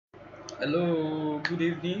Hello, good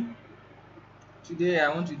evening. Today I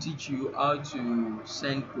want to teach you how to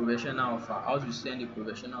send professional offer, how to send a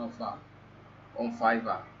professional offer on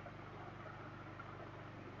Fiverr.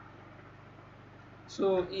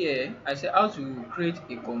 So here I say how to create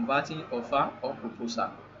a converting offer or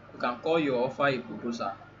proposal. You can call your offer a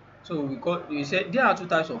proposal. So we said there are two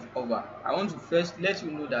types of offer. I want to first let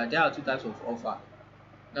you know that there are two types of offer.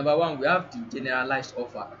 Number one, we have the generalized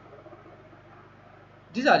offer.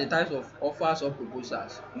 These are the types of offers or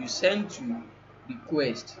proposals you send to a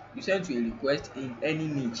request in any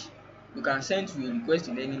niche. You can send to a request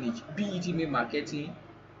in any niche, be it email marketing,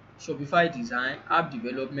 Shopify design, app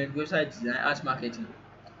development, website design, art marketing.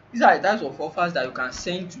 These are the types of offers that you can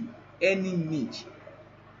send to any niche.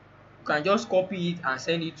 You can just copy it and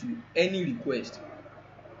send it to any request.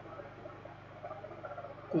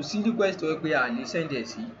 Kò sí request tó jẹ́ pé a lè send ẹ̀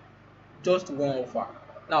sí, just one offer.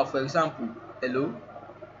 Now for example, hello,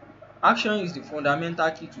 action is the fundamental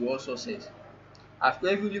key to all success. I've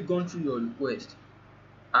carefully gone through your request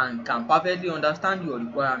and can perfectly understand your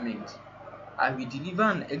requirements. I will deliver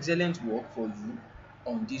an excellent work for you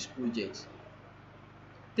on this project.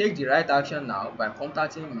 Take the right action now by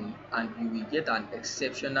contacting me and you will get an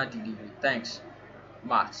exceptional delivery. Thanks,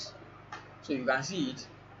 Max. So you can see it.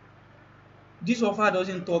 This offer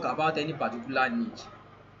doesn't talk about any particular niche.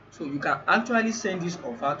 So you can actually send this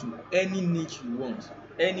offer to any niche you want,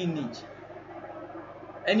 any niche.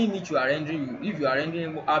 Any niche you are rendering, if you are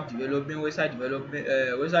rendering app development,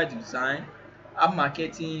 website design, app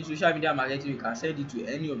marketing, social media marketing, you can send it to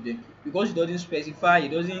any of them because it doesn't specify, it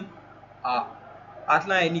doesn't uh,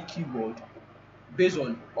 outline any keyword based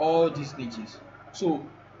on all these niches. So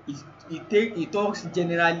it talks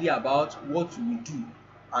generally about what you will do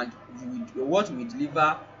and what you will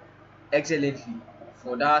deliver excellently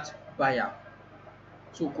for that buyer.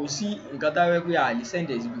 So kò sí nǹkan tá fẹ́ pé a lè send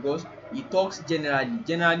ẹ̀ sí because it talks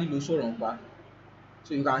generally ló sọ̀rọ̀ nípa.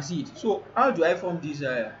 So you can see it. So how do I form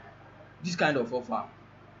this kind of offer?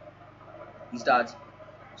 Is that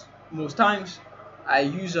most times I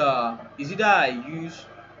use is either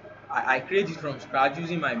I create it from scratch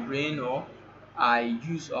using my brain, or I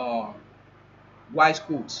use wise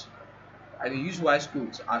codes. I will use wise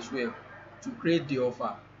codes as well to create the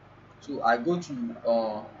offer. So I go to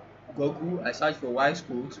Google, I search for wise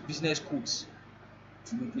codes, business codes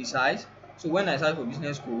to be precise. So when I search for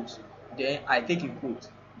business codes, then I take a quote,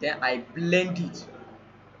 then I blend it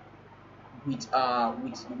with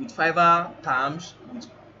Fiverr terms, with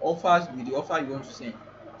offers, with the offer you want to send.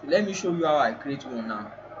 So let me show you how I create one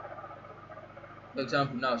now. For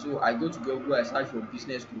example now, so I go to Google, I search for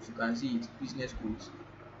business codes. You can see it, business codes.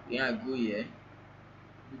 Then I go here,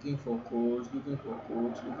 looking for codes, looking for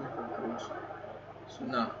codes, looking for codes. So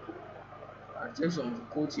now I check some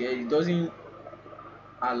codes here. It doesn't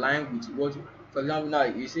align with what, for example now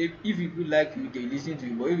you say if people like you they listen to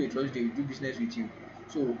you, but if they trust you they will do business with you.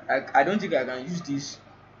 So I don't think I can use this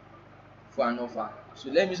for an offer. So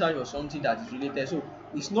let me search for something that is related. So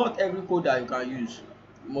it's not every code that you can use.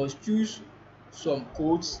 You must choose some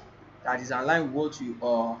codes that is aligned with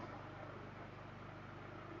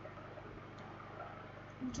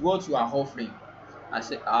what you are offering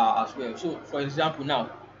as well. So for example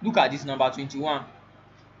now, look at this number 21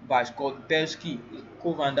 by Scott Belsky,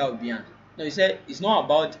 co-founder of Beyond. Now he said it's not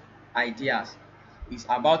about ideas, it's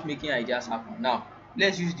about making ideas happen. Now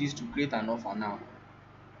let's use this to create an offer now.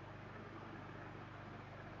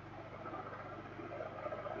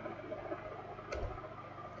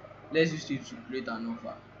 Let's use it to create an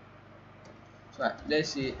offer. So let's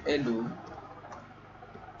say, hello,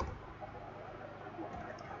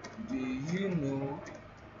 do you know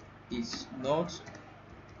it's not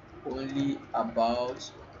only about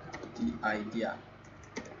the idea,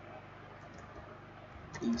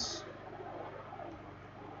 it's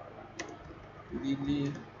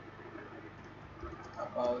really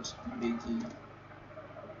about making.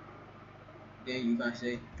 Then you can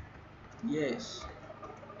say, yes,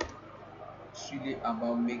 it's really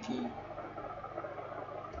about making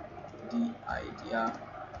the idea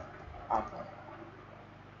happen.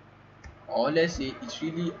 Or let's say it's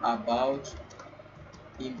really about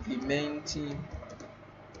implementing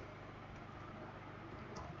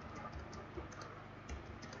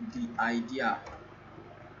the idea.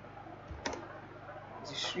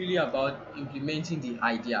 It's really about implementing the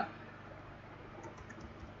idea.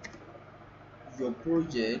 Your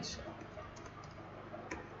project,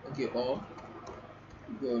 okay, or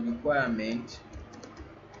your requirement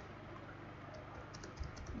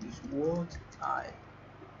is what I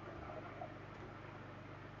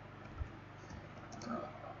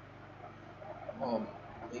uh,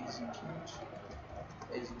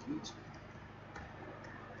 execute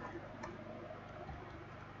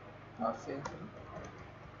perfectly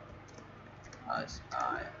as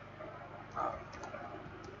I have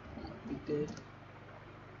completed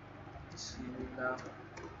similar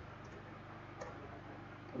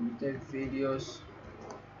various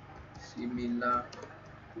similar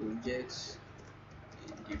projects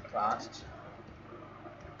in the past,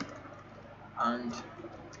 and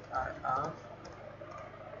I have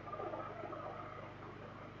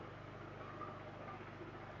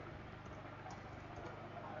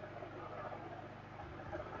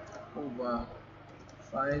over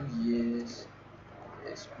 5 years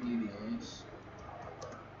experience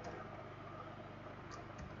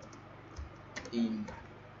in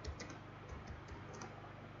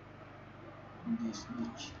this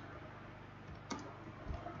niche.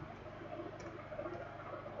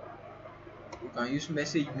 You can use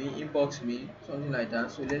message me, inbox me, something like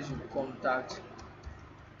that. So let's you contact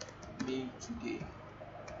me today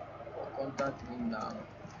or contact me now.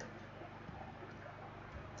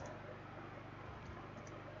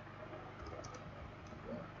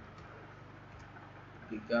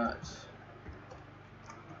 Regards,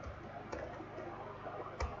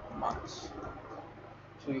 Max.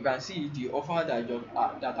 So you can see the offer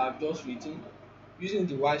that I've just written using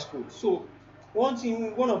the wise code. So one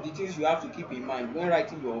of the things you have to keep in mind when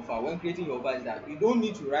writing your offer, when creating your offer, is that you don't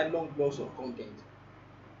need to write long blocks of content.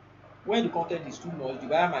 When the content is too much, the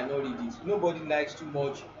buyer might not read it. Nobody likes too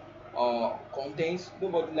much content.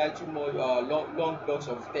 Nobody likes too much long blocks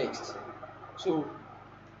of text. So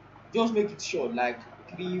just make it short, like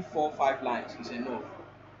 3, 4, 5 lines is enough.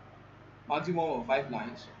 Maximum of 5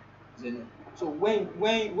 lines is enough. So when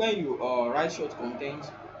you write short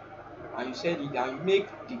content and you send it and you make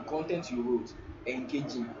the content you wrote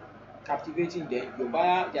engaging, captivating, then your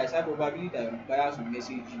buyer, there is high probability that your buyers will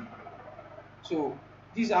message you. So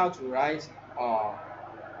this is how to write a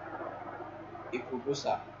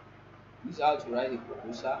proposal. This is how to write a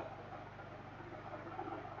proposal.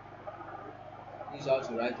 This is how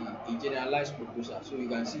to write a generalized proposal. So you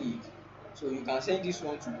can see it. So you can send this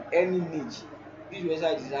one to any niche. This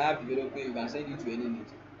website designer development, you can send it to any niche.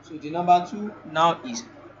 So the number 2 now is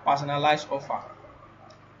personalized offer.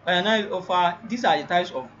 Personalized offer, these are the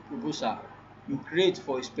types of proposal you create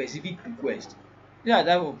for a specific request. These are the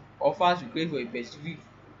type of offers you create for a specific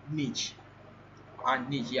niche and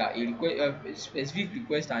niche. Yeah, a specific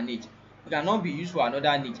request and niche. It cannot be used for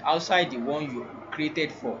another niche outside the one you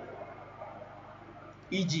created for.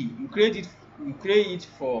 E.g., you create it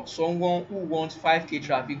for someone who wants 5k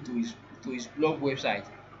traffic to his blog website,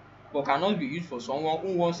 but cannot be used for someone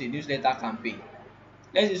who wants a newsletter campaign.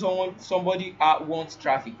 Let's say somebody wants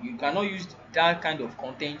traffic. You cannot use that kind of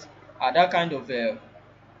content or that kind of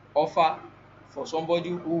offer for somebody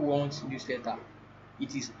who wants newsletter.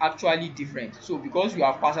 It is actually different. So because you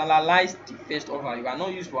have personalized the first offer, you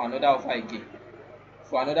cannot use for another offer again,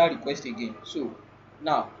 for another request again. So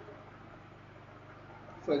now,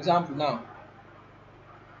 for example, now,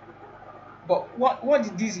 but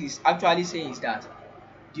what this is actually saying is that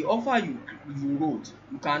the offer you wrote,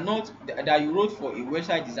 you cannot, that you wrote for a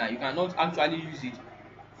website design, you cannot actually use it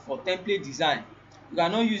for template design. You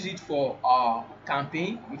cannot use it for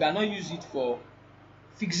campaign. You cannot use it for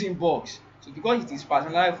fixing bugs. So because it is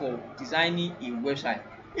personalized for designing a website,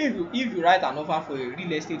 if you write an offer for a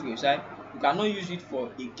real estate website, you cannot use it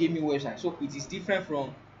for a gaming website. So it is different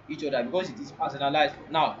from each other because it is personalized.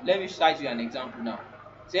 Now let me cite you an example now.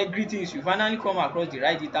 Say, greetings, you finally come across the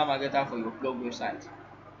right digital marketer for your blog website.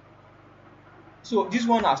 So this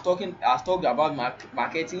one has talked about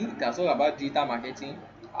marketing, it has talked about digital marketing,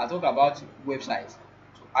 has talked about websites.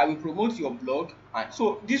 So I will promote your blog, and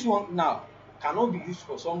so this one now cannot be used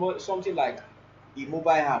for something like a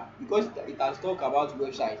mobile app because it has talked about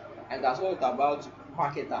website and it has talked about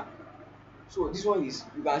marketer. So this one is,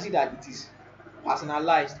 you can see that it is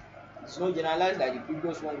personalized. It's not generalized like the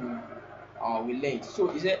previous one we learned. So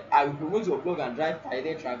he said, I will promote your blog and drive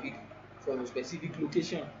targeted traffic from a specific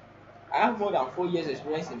location. I have more than 4 years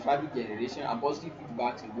experience in traffic generation and positive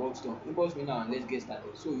feedback in work done. Inbox me now and let's get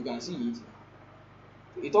started. So you can see it.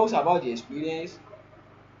 It talks about the experience.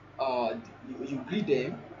 You greet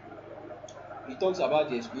them. It talks about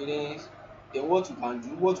the experience, then what you can do,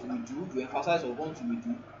 what we do, you emphasize on what we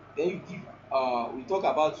do. Then you give. We talk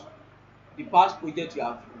about the past project you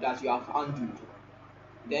have handled.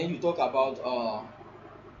 Then you talk about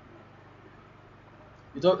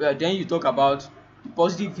then you talk about the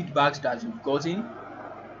positive feedbacks that you've gotten.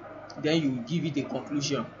 Then you give it a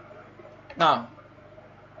conclusion. Now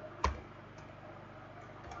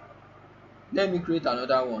let me create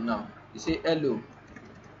another one. Now you say, hello,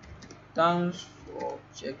 thanks for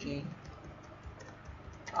checking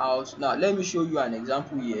out. Now let me show you an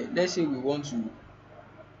example here. Let's say we want to,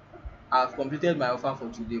 I've completed my offer for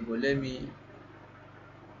today, but let me,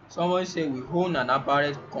 someone say we own an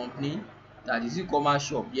apparel company that is e-commerce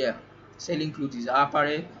shop, yeah, selling clothes,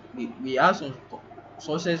 apparel. We have some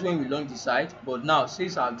success when we launch the site, but now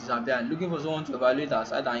sales have disappeared. Looking for someone to evaluate our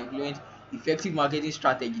site and implement effective marketing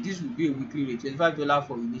strategy. This will be a weekly rate, $25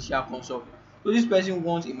 for initial consult. So this person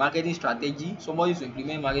wants a marketing strategy, somebody to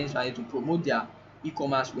implement marketing strategy to promote their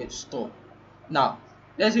e-commerce web store. Now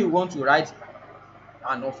let's say we want to write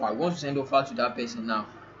an offer, we want to send offer to that person. Now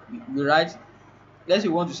we write, let's say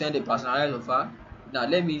we want to send a personalized offer. Now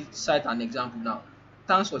let me cite an example. Now,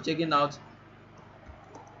 thanks for checking out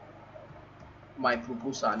my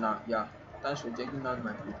proposal. Now, yeah, thanks for checking out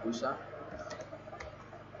my proposal.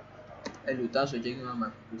 Hello, thanks for checking out my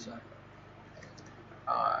proposal.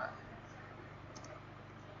 uh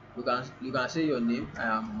you can say your name. I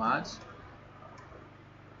am Matt.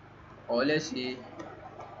 Or let's say,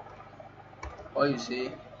 or you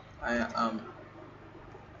say I am,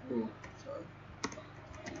 oh sorry,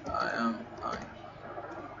 I am an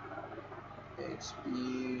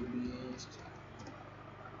experienced,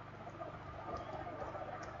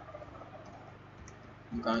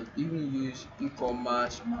 you can even use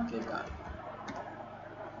e-commerce marketer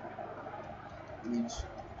with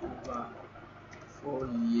over 4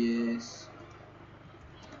 years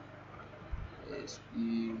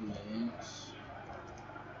experience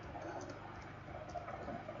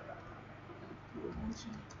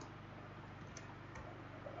promoting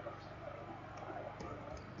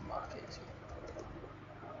marketing,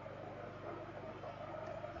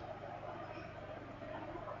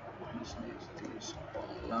 business tools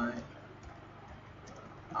online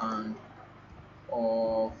and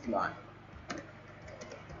offline.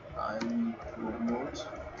 I will promote,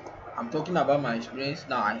 I'm talking about my experience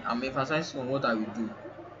now. I'm emphasizing on what I will do.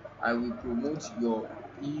 I will promote your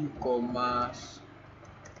e-commerce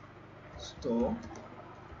store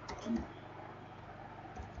to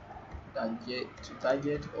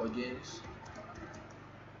target audience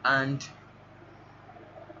and,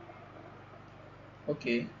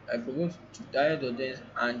 okay, I promote to target audience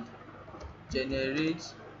and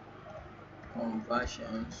generate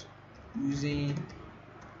conversions using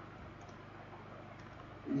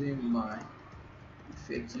my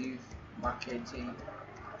effective marketing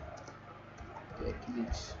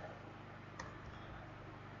techniques.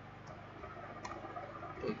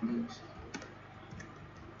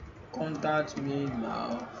 Contact me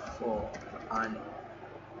now for an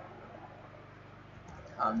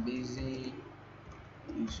amazing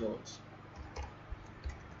result.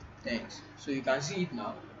 Thanks. So you can see it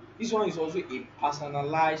now. This one is also a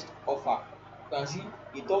personalized offer. You can see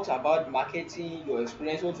it talks about marketing, your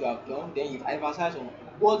experience, what you have done, then you emphasize on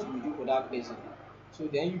what you do for that person. So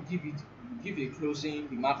then you give a closing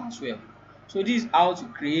remark as well. So this is how to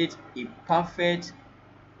create a perfect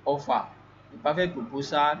offer, a perfect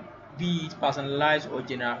proposal, be it personalized or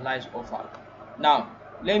generalized offer. Now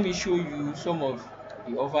let me show you some of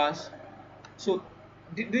the offers. So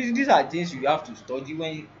these are things you have to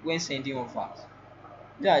study when sending offers.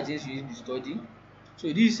 These are things you need to study.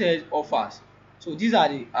 So this says offers. So these are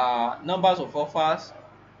the numbers of offers,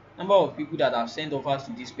 number of people that have sent offers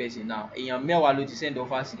to this person. Now èèyàn mẹ́wàá ló ti send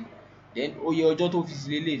offers sí, then oye ọjọ́ tó fi sí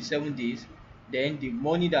lélẹ̀ 7 days, then the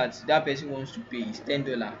money that person wants to pay is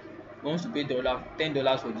 $10. He wants to pay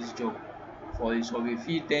 $10 for this job, for a survey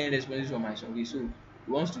fee, 10 responses from my survey. So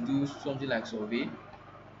he wants to do something like survey.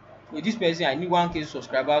 So this person, I need 1K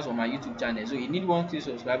subscribers on my YouTube channel. So he need 1K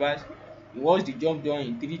subscribers. He wants the job done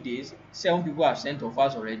in 3 days. 7 people have sent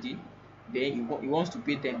offers already. Then he wants to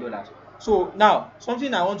pay $10. So now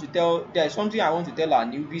something I want to tell, there is something I want to tell our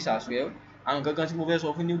newbies as well. And gangan tí mo fẹ́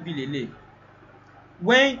sọ fún newbie lélẹ̀.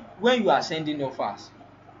 When you are sending offers,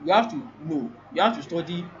 you have to know, you have to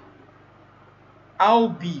study how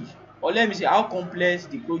big, or let me say how complex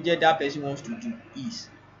the project that person wants to do is.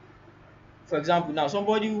 For example, now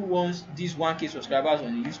somebody who wants this 1K subscribers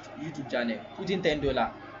on the YouTube channel, put in $10.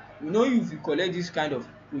 You know, if you collect this kind of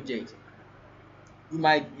project, you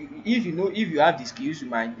might, if you have the skills, you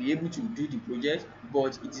might be able to do the project,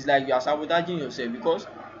 but it is like you are sabotaging yourself, because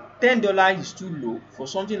 $10 is too low for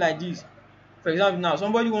something like this. For example, now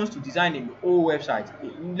somebody wants to design a whole website.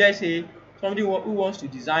 Let's say somebody who wants to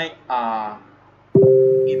design a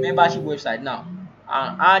membership website now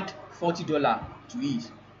and add $40 to it.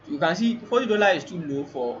 So you can see $40 is too low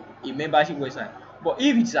for a membership website. But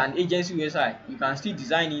if it's an agency website, you can still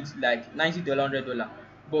design it like $90, $100.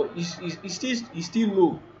 But it's still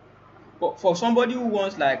low. But for somebody who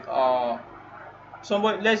wants like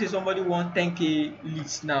let's say somebody wants 10K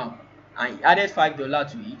leads now, and he added $5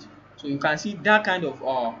 to it. So you can see that kind of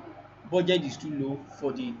budget is too low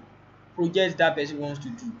for the project that person wants to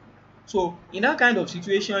do. So in that kind of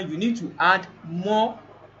situation, you need to add more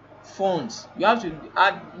funds. You have to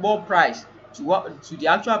add more price to what, to the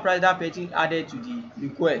actual price that person added to the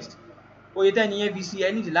request. Oye tẹ́ni yẹn fi sí,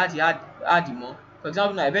 ẹ need láti add mọ́. For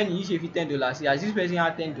example now, if ẹni yìí ṣe fi $10 sí, as this person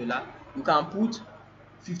add $10, you can put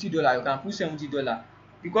 $50, you can put $70.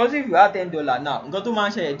 Because if you add $10 now, nǹkan tó máa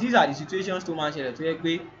ń ṣẹlẹ̀, these are the situations tó máa ń ṣẹlẹ̀ tó jẹ́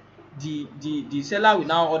pé the seller will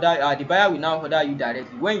now order, the buyer will now order you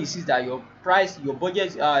directly when he sees that your price, your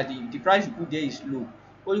budget, the price you put there is low.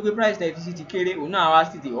 Ó rí pé price tẹ́ fi sí ti kéré, òun náà á wá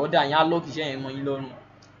tètè order yẹn, á lock iṣẹ́ yẹn mọ́ yín lọ́rùn,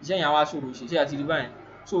 iṣẹ́ yẹn á wá ṣòro ṣe, ṣé àti rí báyẹn.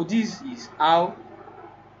 So this is how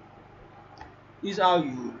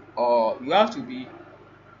you have to be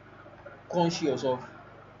conscious of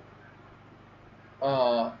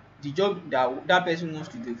the job that person wants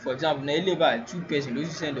to do. For example, na ilé báyìí, 2 person ló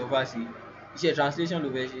sì send offer sí, iṣẹ́ translation ló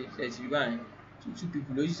fẹ́ ṣe, ṣe ti rí báyẹn. So 2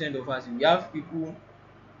 people ló sì send offer sí. We have people,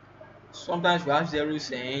 sometimes we have 0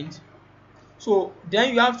 cents. So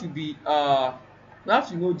then you have to be you have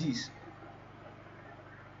to know this.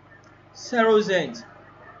 0 cents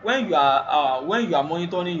when you are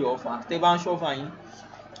monitoring your offer, tẹ́ bá ń ṣe offer yín,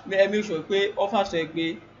 make sure pé offer sọ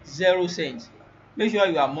pé 0 cents. Make sure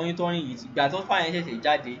you are monitoring it. Ìgbà tí offer yẹn ṣẹ̀ṣẹ̀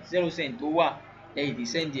jáde, 0 cents tó wà, then you dey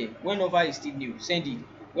send there. When offer is still new, send it.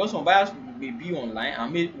 Because some buyers may be online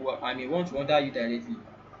and may want to order you directly.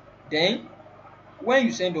 Then when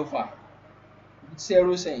you send offer with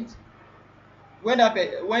 0 cents, when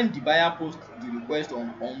the buyer posts the request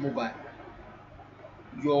on mobile,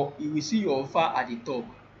 you will see your offer at the top.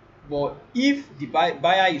 But if the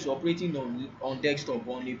buyer is operating on desktop,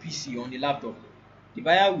 on a PC, on a laptop, the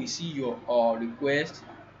buyer will see your request.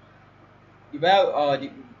 The buyer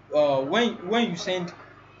when you send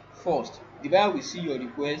first, the buyer will see your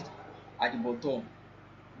request at the bottom.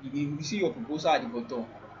 He will see your proposal at the bottom.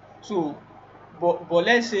 So but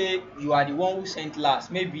let's say you are the one who sent last,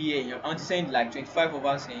 maybe you want to send like 25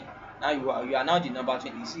 over sent. Now you are now the number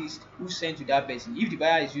 26 who sent to that person. If the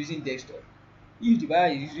buyer is using desktop, he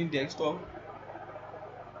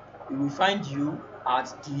will find you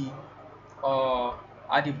at the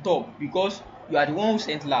top, because you are the one who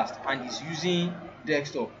sent last and is using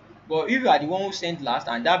desktop. But if you are the one who sent last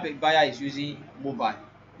and that buyer is using mobile,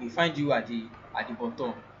 he will find you at the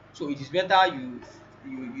bottom. So it is better you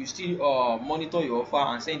still monitor your offer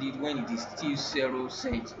and send it when it is still 0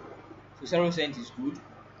 cents. So 0 cents is good.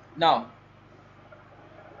 Now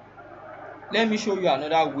let me show you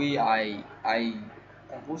another way I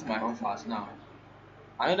compose my offers. Now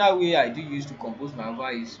another way I do use to compose my offer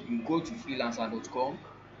is you go to freelancer.com.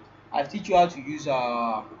 I teach you how to use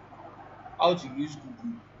Google,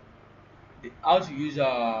 how to use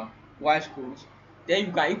voice codes. Then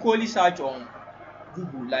you can equally search on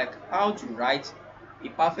Google like how to write a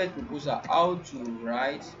perfect proposal, how to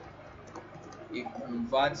write a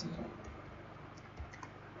converting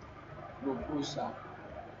proposal.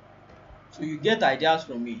 So you get ideas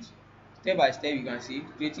from it. Step by step you can see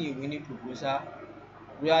creating a winning proposal,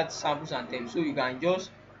 write samples and steps. So you can just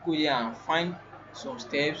go there and find some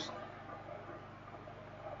steps.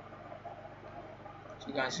 So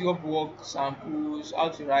you can see Upwork samples, how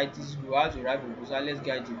to write this, how to write proposal. Let's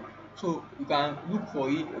guide you. So you can look for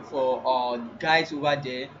it for guides over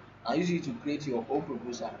there and use it to create your own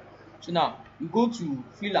proposal. So now you go to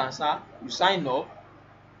freelancer, you sign up.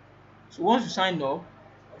 So once you sign up,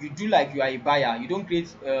 you do like you are a buyer. You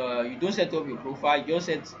don't set up your profile, you just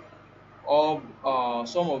set up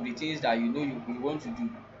some of the things that you want to do.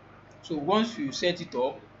 So once you set it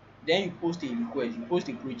up, then you post a request, you post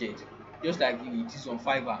a project, just like it is on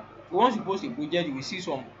Fiverr. So once you post a project, you will see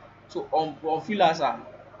some. So on freelancer,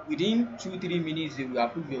 within 2-3 minutes they will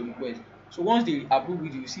approve your request. So once they approve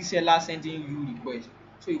it, you will see seller sending you request.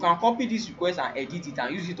 So you can copy this request and edit it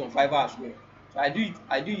and use it on Fiverr as well. So I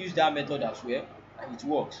do use that method as well, and it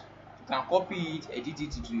works. You can copy it, edit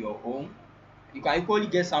it into your own. You can equally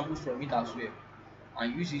get samples from it as well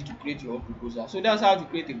and use it to create your own proposal. So that's how to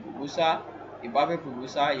create a proposal, a perfect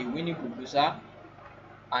proposal, a winning proposal,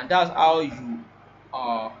 and that's how you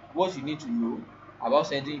what you need to know about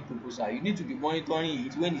sending a proposal. You need to be monitoring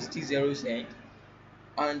it when it's still 0 cents.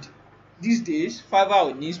 And these days Fiverr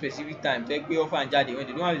will need specific time to pay offer and jáde. When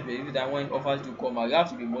they don't have a specific time when offers do come out, you have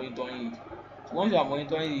to be monitoring it. So once you are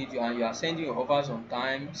monitoring it and you are sending your offers on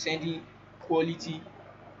time, sending quality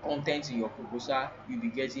content in your proposal, you'll be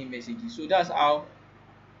getting messages. So that's how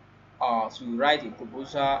to write a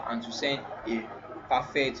proposal and to send a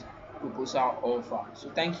perfect proposal offer.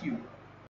 So thank you.